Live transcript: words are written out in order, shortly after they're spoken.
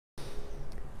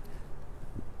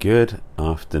Good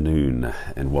afternoon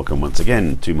and welcome once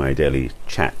again to my daily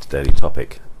chat, daily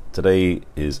topic. Today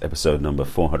is episode number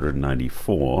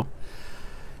 494.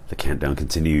 The countdown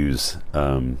continues.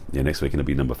 Next week going to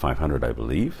be number 500, I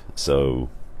believe. So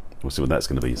we'll see what that's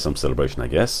going to be. Some celebration, I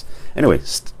guess. Anyway,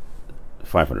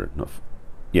 500.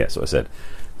 That's what I said.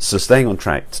 So staying on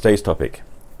track, today's topic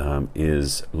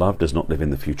is love does not live in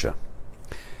the future.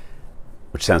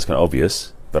 Which sounds kind of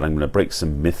obvious, but I'm going to break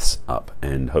some myths up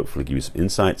and hopefully give you some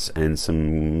insights and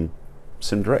some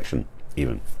direction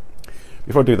even.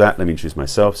 Before I do that, let me introduce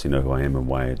myself so you know who I am and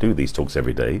why I do these talks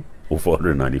every day, all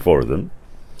 494 of them.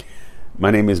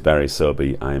 My name is Barry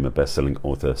Selby. I am a best-selling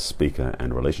author, speaker,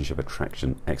 and relationship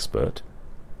attraction expert.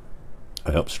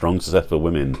 I help strong, successful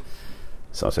women,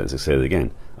 so I'll say it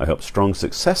again, I help strong,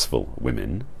 successful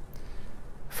women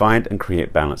find and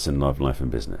create balance in love, life,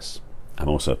 and business. I'm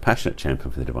also a passionate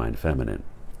champion for the divine feminine.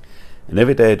 And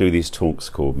every day I do these talks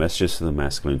called Messages to the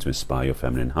Masculine to inspire your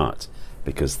feminine heart,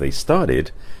 because they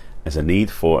started as a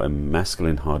need for a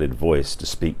masculine-hearted voice to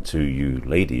speak to you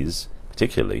ladies,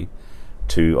 particularly,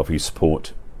 to offer you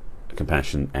support,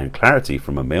 compassion, and clarity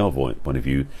from a male point of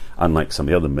view, unlike some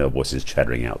of the other male voices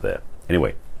chattering out there.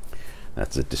 Anyway,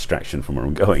 that's a distraction from where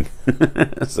I'm going.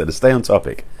 So to stay on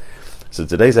topic. So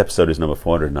today's episode is number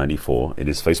 494. It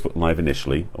is Facebook Live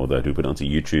initially, although I do put it onto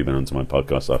YouTube and onto my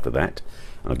podcast after that.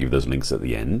 And I'll give those links at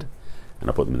the end. And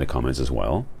I'll put them in the comments as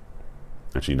well.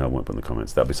 Actually, no, I won't put in the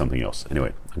comments. That'll be something else.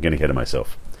 Anyway, I'm getting ahead of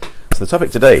myself. So the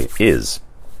topic today is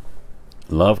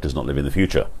love does not live in the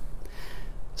future.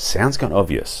 Sounds kind of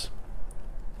obvious.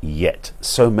 Yet,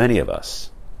 so many of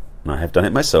us, and I have done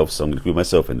it myself, so I'm going to include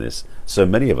myself in this, so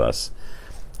many of us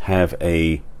have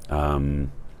a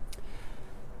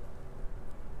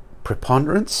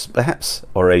preponderance, perhaps,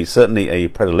 or certainly a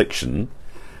predilection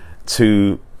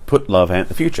to put love out in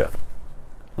the future.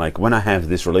 Like, when I have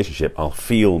this relationship, I'll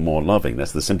feel more loving.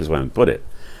 That's the simplest way I can put it,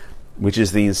 which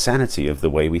is the insanity of the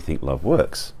way we think love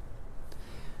works.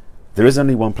 There is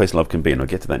only one place love can be, and I'll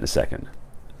get to that in a second,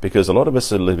 because a lot of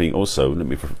us are living also, let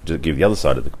me just give the other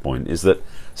side of the point, is that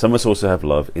some of us also have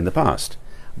love in the past,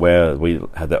 where we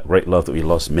had that great love that we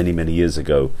lost many, many years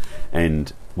ago,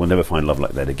 and we'll never find love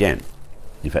like that again.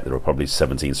 In fact, there are probably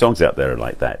 17 songs out there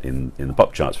like that in the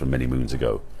pop charts from many moons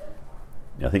ago.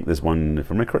 I think there's one,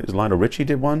 if I'm correct, Lionel Richie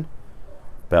did one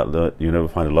about you never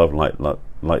find a love like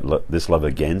this love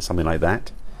again, something like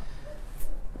that.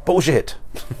 Bullshit.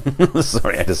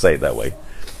 Sorry, I had to say it that way.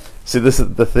 See,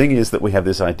 the thing is that we have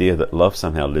this idea that love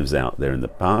somehow lives out there in the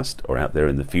past or out there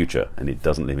in the future, and it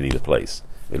doesn't live in either place.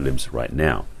 It lives right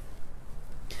now.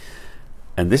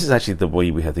 And this is actually the way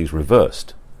we have things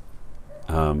reversed.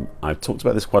 I've talked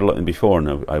about this quite a lot before,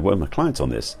 and I work with my clients on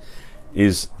this,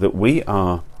 is that we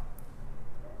are,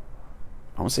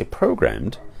 I won't say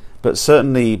programmed, but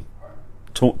certainly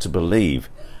taught to believe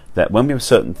that when we have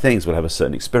certain things, we'll have a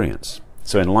certain experience.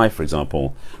 So in life, for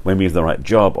example, when we have the right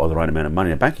job or the right amount of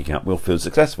money in a bank account, we'll feel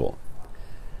successful.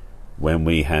 When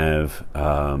we have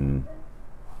gone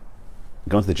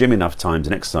to the gym enough times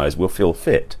and exercise, we'll feel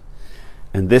fit.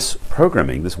 And this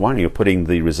programming, this wiring of putting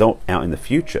the result out in the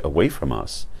future away from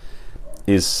us,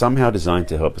 is somehow designed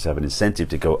to help us have an incentive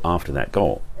to go after that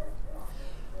goal.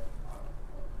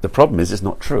 The problem is it's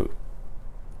not true.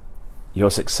 Your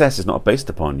success is not based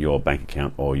upon your bank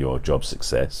account or your job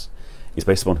success. It's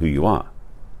based upon who you are.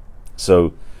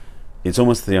 So it's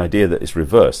almost the idea that it's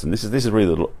reversed. And this is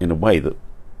really, in a way, that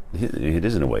it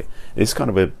is in a way. It's kind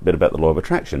of a bit about the law of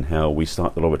attraction, how we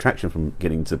start the law of attraction from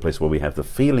getting to the place where we have the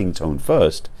feeling tone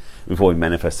first before we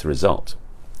manifest the result.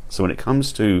 So when it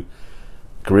comes to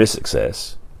career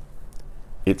success,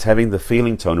 it's having the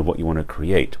feeling tone of what you want to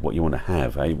create, what you want to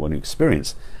have, how you want to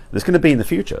experience. That's going to be in the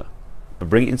future, but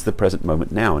bring it into the present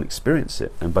moment now and experience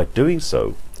it. And by doing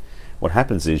so, what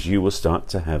happens is you will start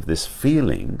to have this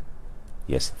feeling,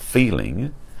 yes,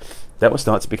 feeling, that will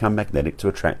start to become magnetic to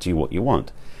attract to you what you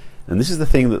want. And this is the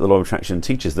thing that the law of attraction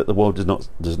teaches, that the world does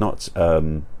not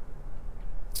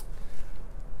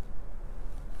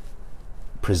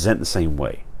present the same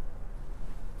way.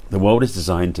 The world is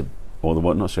designed to, or the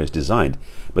world, not sure it's designed,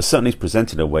 but certainly it's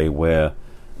presented in a way where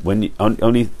only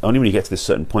when you get to this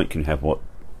certain point can you have what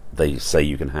they say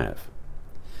you can have.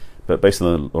 But based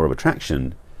on the law of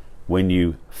attraction, when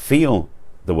you feel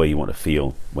the way you want to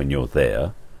feel when you're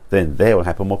there, then there will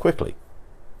happen more quickly,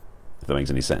 if that makes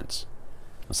any sense.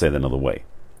 I'll say that another way.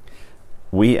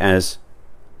 We as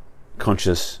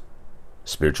conscious,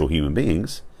 spiritual human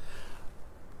beings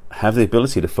have the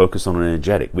ability to focus on an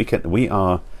energetic. We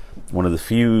are one of the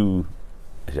few,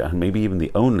 maybe even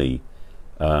the only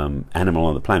animal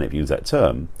on the planet, if you use that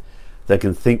term, that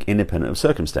can think independent of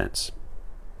circumstance.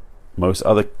 Most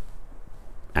other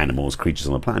animals, creatures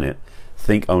on the planet,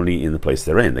 think only in the place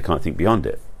they're in. They can't think beyond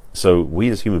it. So we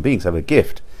as human beings have a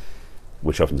gift,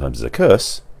 which oftentimes is a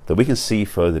curse, that we can see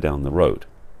further down the road.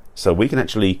 So we can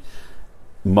actually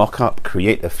mock up,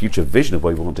 create a future vision of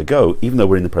where we want to go, even though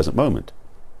we're in the present moment.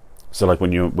 So like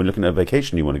when you're looking at a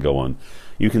vacation you want to go on,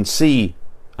 you can see,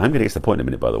 I'm going to get to the point in a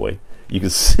minute, by the way, you can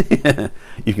see,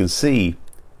 you can see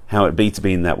how it'd be to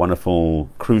be in that wonderful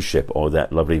cruise ship or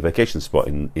that lovely vacation spot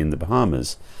in the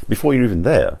Bahamas before you're even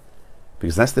there,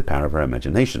 because that's the power of our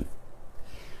imagination.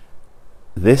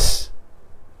 This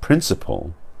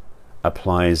principle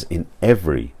applies in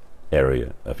every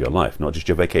area of your life, not just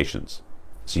your vacations.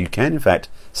 So you can, in fact,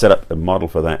 set up a model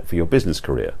for that for your business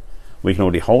career. We can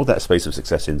already hold that space of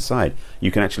success inside.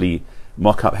 You can actually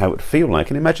mock up how it would feel like,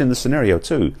 and imagine the scenario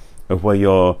too of where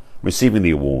you're receiving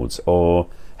the awards or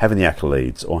having the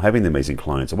accolades or having the amazing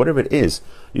clients or whatever it is.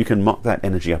 You can mock that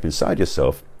energy up inside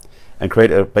yourself and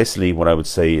create basically what I would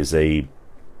say is a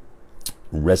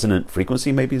resonant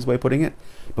frequency, maybe is the way of putting it,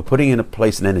 but putting in a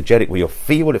place and energetic where you'll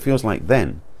feel what it feels like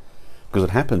then. Because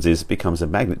what happens is it becomes a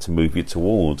magnet to move you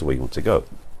towards where you want to go.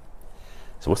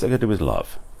 So what's that going to do with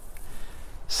love?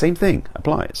 Same thing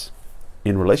applies.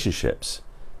 In relationships,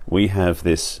 we have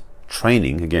this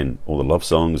training, again, all the love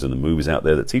songs and the movies out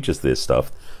there that teach us this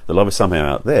stuff. The love is somehow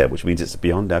out there, which means it's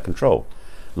beyond our control.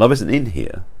 Love isn't in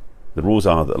here. The rules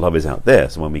are that love is out there.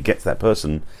 So when we get to that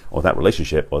person or that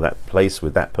relationship or that place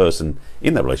with that person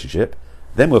in that relationship,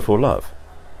 then we're for love.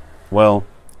 Well,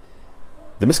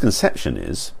 the misconception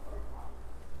is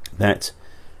that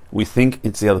we think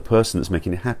it's the other person that's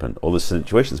making it happen or the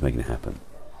situation that's making it happen.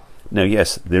 Now,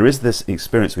 yes, there is this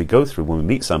experience we go through when we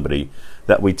meet somebody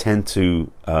that we tend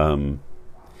to, I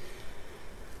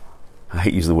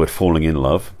hate using the word falling in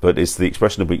love, but it's the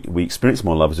expression of we experience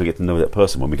more love as we get to know that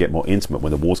person. When we get more intimate,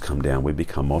 when the walls come down, we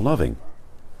become more loving.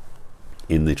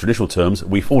 In the traditional terms,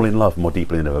 we fall in love more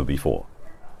deeply than ever before.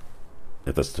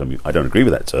 If that's the term, I don't agree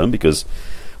with that term, because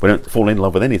we don't fall in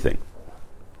love with anything.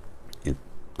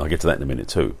 I'll get to that in a minute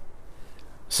too.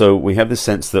 So we have this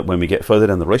sense that when we get further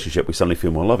down the relationship, we suddenly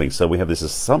feel more loving. So we have this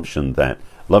assumption that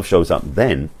love shows up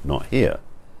then, not here.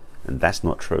 And that's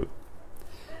not true.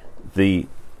 The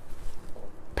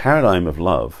paradigm of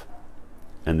love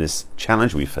and this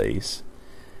challenge we face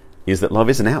is that love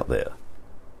isn't out there.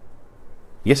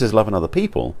 Yes, there's love in other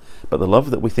people, but the love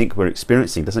that we think we're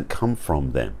experiencing doesn't come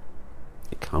from them.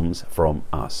 It comes from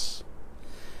us.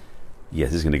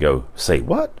 Yes, it's going to go, say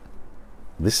what?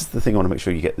 This is the thing I want to make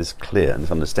sure you get this clear and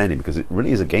this understanding, because it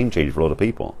really is a game changer for a lot of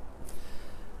people.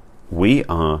 We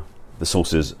are the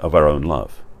sources of our own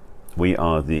love. We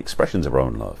are the expressions of our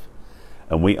own love.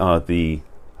 And we are the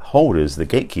holders, the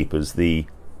gatekeepers, the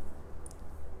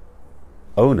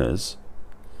owners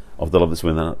of the love that's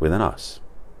within us.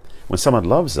 When someone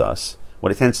loves us,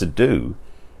 what it tends to do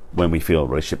when we feel a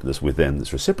relationship with them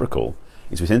that's reciprocal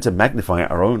is we tend to magnify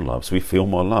our own love so we feel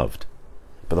more loved.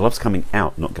 But the love's coming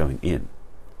out, not going in.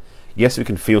 Yes, we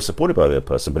can feel supported by the other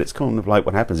person, but it's kind of like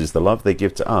what happens is the love they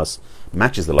give to us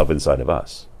matches the love inside of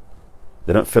us.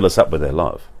 They don't fill us up with their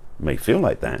love. It may feel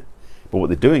like that, but what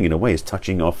they're doing in a way is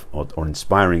touching off or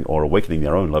inspiring or awakening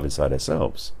their own love inside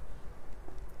ourselves.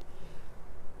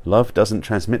 Love doesn't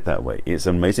transmit that way. It's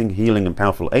an amazing healing and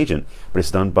powerful agent, but it's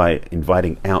done by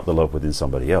inviting out the love within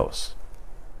somebody else.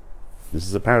 This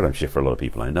is a paradigm shift for a lot of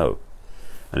people, I know.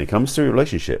 And it comes through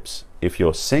relationships. If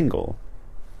you're single,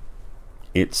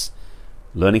 it's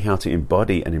learning how to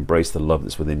embody and embrace the love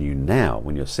that's within you now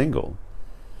when you're single,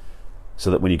 so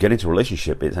that when you get into a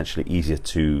relationship, it's actually easier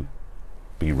to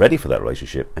be ready for that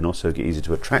relationship and also get easier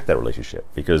to attract that relationship.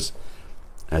 Because,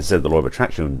 as I said, the law of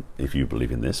attraction, if you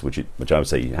believe in this, which I would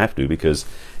say you have to, because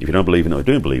if you don't believe in it or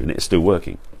don't believe in it, it's still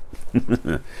working.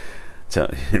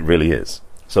 So it really is.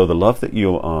 So the love that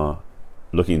you are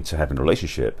looking to have in a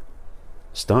relationship,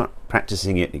 start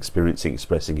practicing it, experiencing,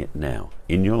 expressing it now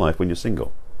in your life when you're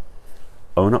single.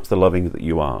 Own up to the loving that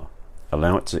you are.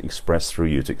 Allow it to express through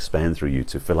you, to expand through you,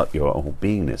 to fill up your whole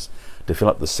beingness, to fill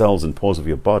up the cells and pores of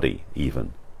your body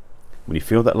even. When you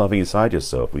feel that loving inside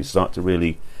yourself, when you start to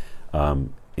really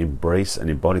embrace and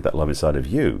embody that love inside of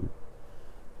you,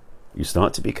 you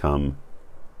start to become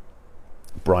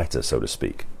brighter, so to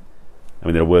speak. I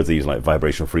mean, there are words they use like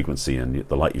vibrational frequency and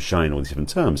the light you shine, all these different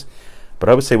terms. But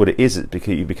I would say what it is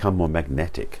because you become more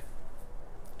magnetic.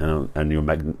 And you're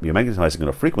magnetizing on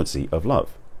a frequency of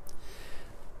love.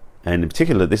 And in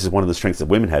particular, this is one of the strengths that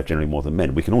women have generally more than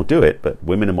men. We can all do it, but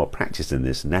women are more practiced in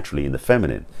this naturally in the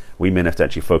feminine. We men have to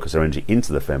actually focus our energy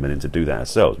into the feminine to do that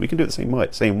ourselves. We can do it the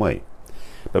same way.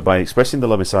 But by expressing the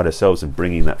love inside ourselves and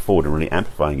bringing that forward and really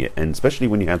amplifying it, and especially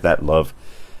when you have that love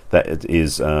that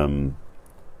is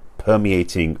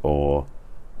permeating or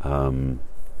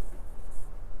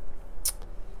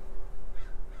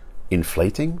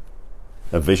inflating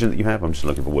a vision that you have. I'm just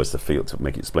looking for words to feel to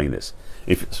make it explain this.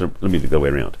 So let me go the way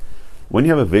around. When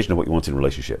you have a vision of what you want in a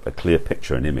relationship, a clear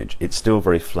picture, an image, it's still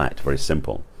very flat, very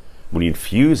simple. When you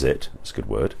infuse it, that's a good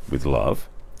word, with love,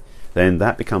 then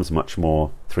that becomes much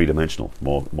more three-dimensional,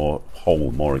 more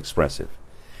whole, more expressive.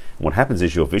 And what happens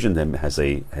is your vision then has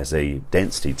a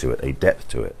density to it, a depth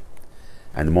to it.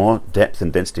 And the more depth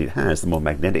and density it has, the more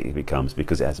magnetic it becomes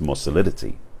because it has more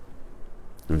solidity.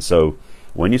 And so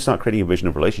when you start creating a vision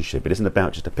of relationship, it isn't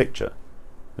about just a picture.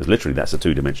 Because literally that's a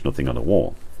two-dimensional thing on a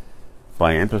wall.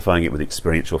 By amplifying it with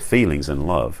experiential feelings and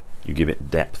love, you give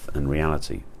it depth and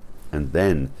reality. And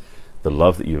then the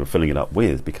love that you're filling it up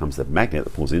with becomes the magnet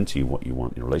that pulls into you what you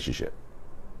want in a relationship.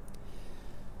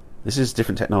 This is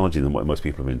different technology than what most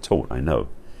people have been taught, I know.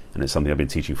 And it's something I've been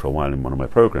teaching for a while in one of my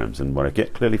programs. And what I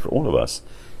get clearly for all of us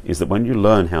is that when you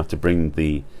learn how to bring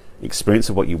the experience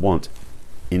of what you want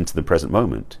into the present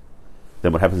moment,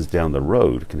 then what happens down the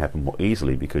road can happen more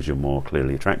easily because you're more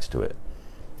clearly attracted to it.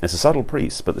 It's a subtle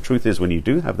piece, but the truth is when you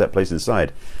do have that place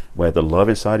inside where the love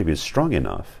inside of you is strong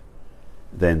enough,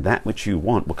 then that which you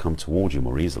want will come toward you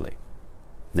more easily.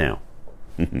 Now,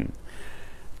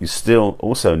 you still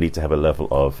also need to have a level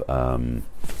of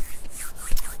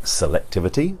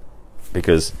selectivity,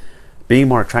 because being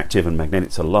more attractive and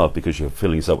magnetic to love because you're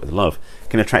filling yourself with love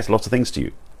can attract lots of things to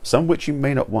you, some which you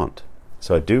may not want.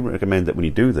 So I do recommend that when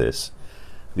you do this,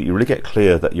 that you really get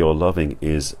clear that your loving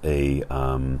is a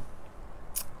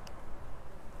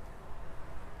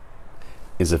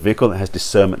vehicle that has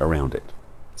discernment around it.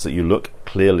 So that you look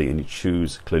clearly and you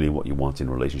choose clearly what you want in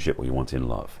a relationship, what you want in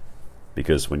love.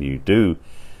 Because when you do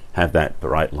have that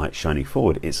bright light shining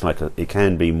forward, it's like it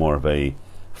can be more of a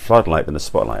floodlight than a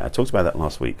spotlight. I talked about that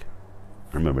last week.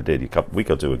 I remember I did a week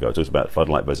or two ago. I talked about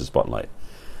floodlight versus spotlight.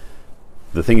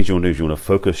 The thing is you want to do is you want to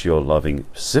focus your loving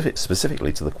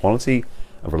specifically to the quality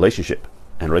of relationship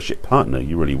and relationship partner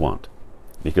you really want.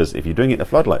 Because if you're doing it in a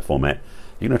floodlight format,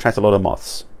 you're going to attract a lot of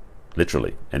moths.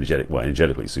 Literally,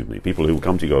 energetically, excuse me. People who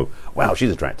come to you go, wow, she's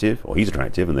attractive, or he's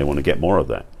attractive, and they want to get more of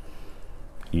that.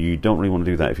 You don't really want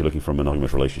to do that if you're looking for a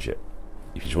monogamous relationship.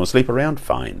 If you just want to sleep around,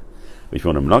 fine. But if you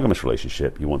want a monogamous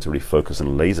relationship, you want to really focus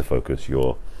and laser focus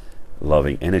your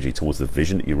loving energy towards the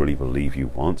vision that you really believe you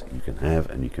want, you can have,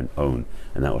 and you can own,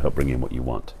 and that will help bring in what you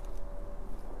want.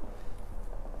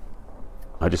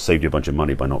 I just saved you a bunch of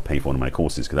money by not paying for one of my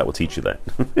courses, because that will teach you that.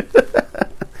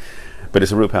 But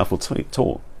it's a real powerful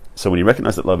tool. So when you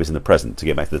recognize that love is in the present, to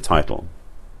get back to the title,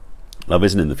 love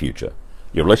isn't in the future.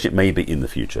 Your relationship may be in the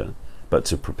future, but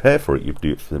to prepare for it, you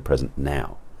do it for the present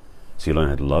now. So you learn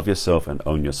how to love yourself and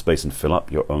own your space and fill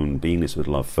up your own beingness with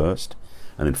love first,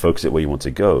 and then focus it where you want to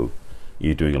go.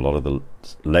 You're doing a lot of the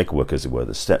legwork, as it were,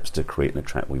 the steps to create and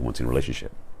attract what you want in a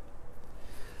relationship.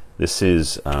 This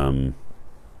is how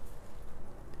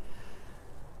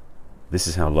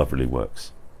love really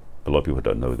works. A lot of people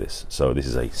don't know this, so this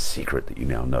is a secret that you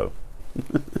now know.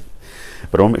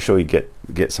 But I want to make sure you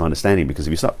get some understanding, because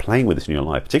if you start playing with this in your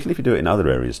life, particularly if you do it in other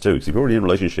areas too, because if you're already in a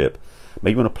relationship,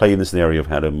 maybe you want to play in this area of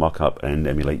how to mock up and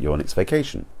emulate your next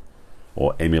vacation,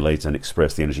 or emulate and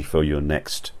express the energy for your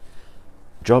next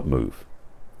job move.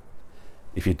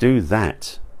 If you do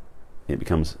that, it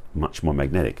becomes much more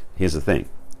magnetic. Here's the thing.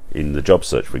 In the job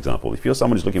search, for example, if you're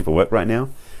someone who's looking for work right now,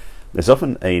 there's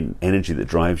often an energy that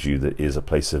drives you that is a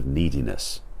place of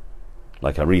neediness.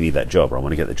 Like, I really need that job, or I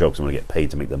want to get the job because I want to get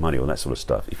paid to make the money, or that sort of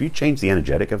stuff. If you change the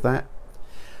energetic of that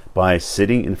by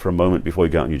sitting in for a moment before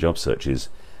you go out on your job searches,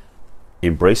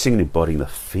 embracing and embodying the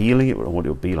feeling of what it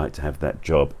will be like to have that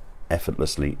job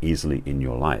effortlessly, easily in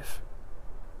your life.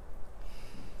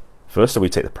 First, we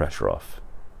take the pressure off.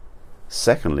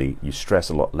 Secondly, you stress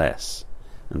a lot less.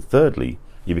 And thirdly,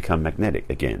 you become magnetic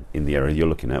again in the area you're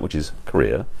looking at, which is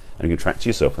career, and you can attract to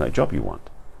yourself that job you want.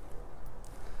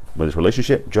 Whether it's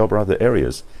relationship, job, or other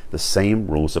areas, the same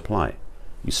rules apply.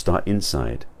 You start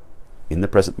inside, in the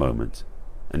present moment,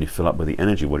 and you fill up with the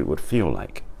energy what it would feel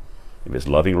like. If it's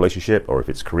loving relationship, or if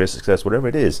it's career success, whatever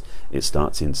it is, it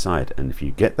starts inside. And if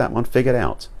you get that one figured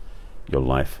out, your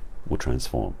life will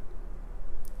transform.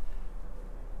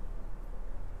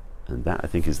 And that, I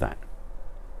think, is that.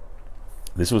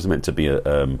 This was meant to be a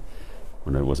well,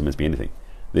 no, it wasn't meant to be anything.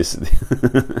 This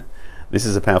this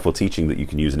is a powerful teaching that you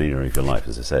can use in any area of your life,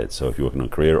 as I said. So if you're working on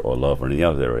career or love or any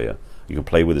other area, you can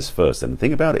play with this first. And the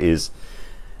thing about it is,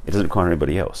 it doesn't require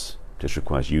anybody else. It just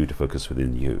requires you to focus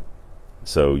within you.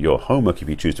 So your homework, if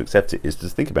you choose to accept it, is to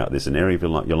think about this, an area of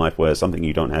your life where something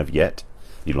you don't have yet,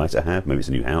 you'd like to have. Maybe it's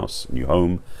a new house, a new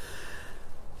home.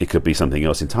 It could be something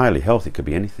else entirely, health, it could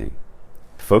be anything.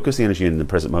 focus the energy in the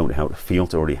present moment, how it feels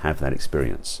to already have that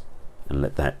experience, and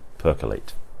let that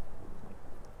percolate.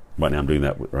 Right now I'm doing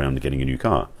that around getting a new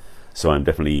car. So I'm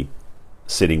definitely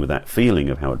sitting with that feeling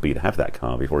of how it'd be to have that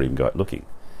car before I even go out looking.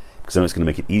 Because then it's going to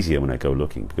make it easier when I go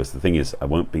looking. Because the thing is, I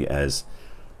won't be as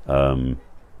I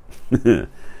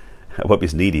won't be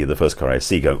as needy of the first car I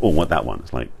see going, oh, I want that one.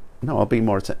 It's like, no, I'll be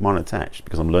more attached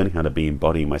because I'm learning how to be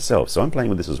embodying myself. So I'm playing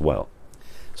with this as well.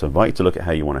 So I invite you to look at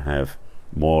how you want to have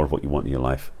more of what you want in your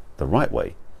life the right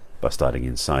way by starting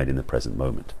inside in the present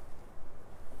moment.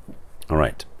 All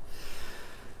right.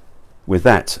 With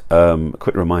that,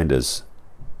 quick reminders.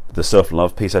 The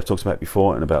self-love piece I've talked about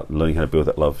before, and about learning how to build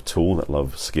that love tool, that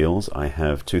love skills. I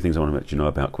have two things I want to let you know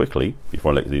about quickly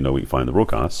before I let you know what you find in the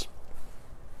broadcast.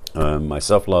 My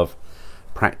self-love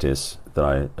practice that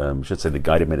I should say the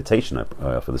guided meditation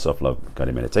for the self-love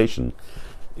guided meditation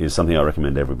is something I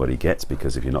recommend everybody gets,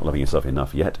 because if you're not loving yourself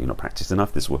enough yet, you're not practiced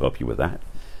enough, this will help you with that.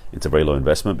 It's a very low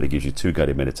investment, but it gives you two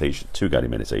guided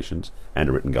meditations and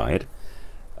a written guide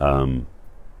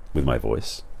with my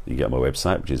voice. You can get on my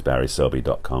website, which is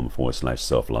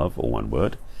barryselby.com/self-love, all one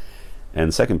word. And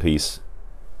the second piece,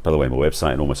 by the way, my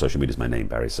website and all my social media is my name,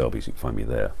 Barry Selby, so you can find me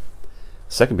there.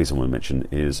 Second piece I want to mention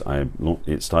is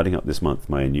it's starting up this month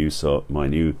my new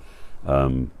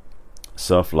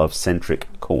self-love centric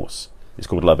course. It's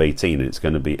called Love 18, and it's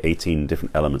going to be 18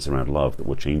 different elements around love that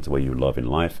will change the way you love in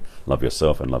life, love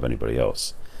yourself, and love anybody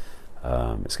else.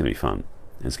 It's going to be fun,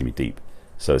 and it's going to be deep.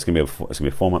 So it's going to be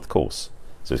a 4-month course.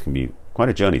 So it's going to be quite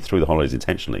a journey through the holidays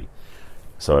intentionally.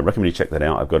 So I recommend you check that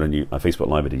out. I've got a Facebook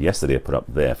Live I did yesterday I put up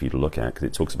there for you to look at, because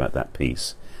it talks about that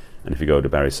piece. And if you go to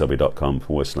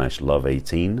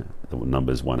barryselby.com/love18, the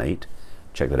number's 18,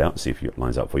 check that out and see if it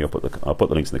lines up for you. I'll put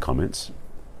the links in the comments.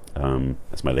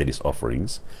 That's my latest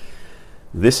offerings.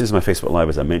 This is my Facebook Live,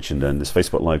 as I mentioned, and this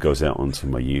Facebook Live goes out onto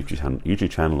my YouTube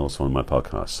channel, also on my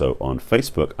podcast. So on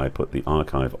Facebook, I put the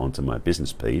archive onto my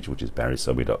business page, which is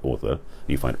barryselby.author.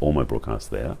 You find all my broadcasts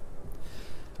there.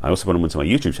 I also put them onto my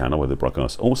YouTube channel, where the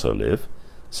broadcasts also live.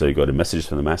 So you go to Messages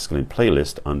from the Masculine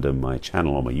playlist under my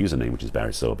channel or my username, which is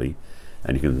Barry Selby,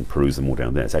 and you can peruse them all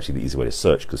down there. It's actually the easy way to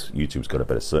search, because YouTube's got a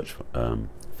better search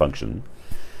function,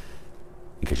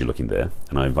 in case you're looking there.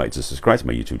 And I invite you to subscribe to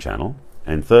my YouTube channel.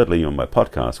 And thirdly, on my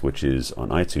podcast, which is on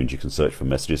iTunes, you can search for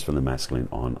Messages from the Masculine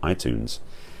on iTunes,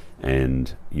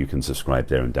 and you can subscribe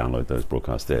there and download those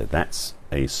broadcasts there. That's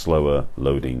a slower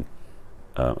loading,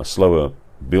 a slower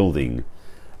building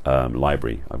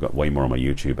library. I've got way more on my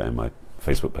YouTube and my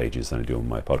Facebook pages than I do on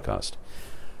my podcast.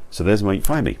 So there's where you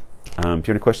find me. If you have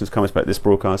any questions, comments about this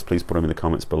broadcast, please put them in the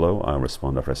comments below. I'll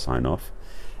respond after I sign off.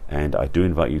 And I do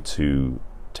invite you to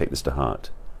take this to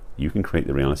heart. You can create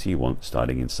the reality you want,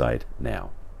 starting inside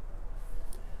now.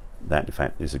 That, in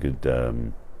fact, is a good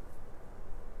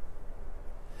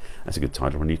that's a good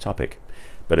title for a new topic,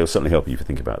 but it'll certainly help you if you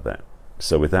think about that.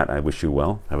 So with that, I wish you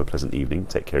well. Have a pleasant evening.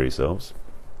 Take care of yourselves.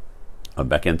 I'm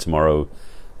back in tomorrow.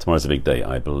 Tomorrow's a big day.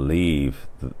 I believe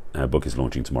our book is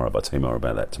launching tomorrow, but I'll tell you more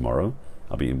about that tomorrow.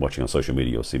 I'll be watching on social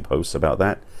media. You'll see posts about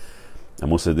that.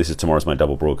 And also, tomorrow's my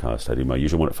double broadcast. I do my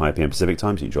usual one at 5 p.m. Pacific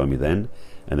time, so you can join me then.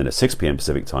 And then at 6 p.m.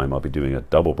 Pacific time, I'll be doing a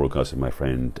double broadcast with my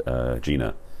friend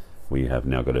Gina. We have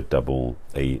now got a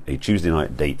Tuesday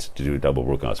night date to do a double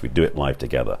broadcast. We do it live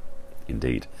together,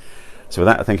 indeed. So with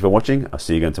that, I thank you for watching. I'll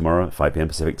see you again tomorrow at 5 p.m.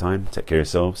 Pacific time. Take care of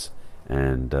yourselves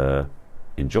and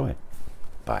enjoy.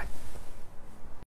 Bye.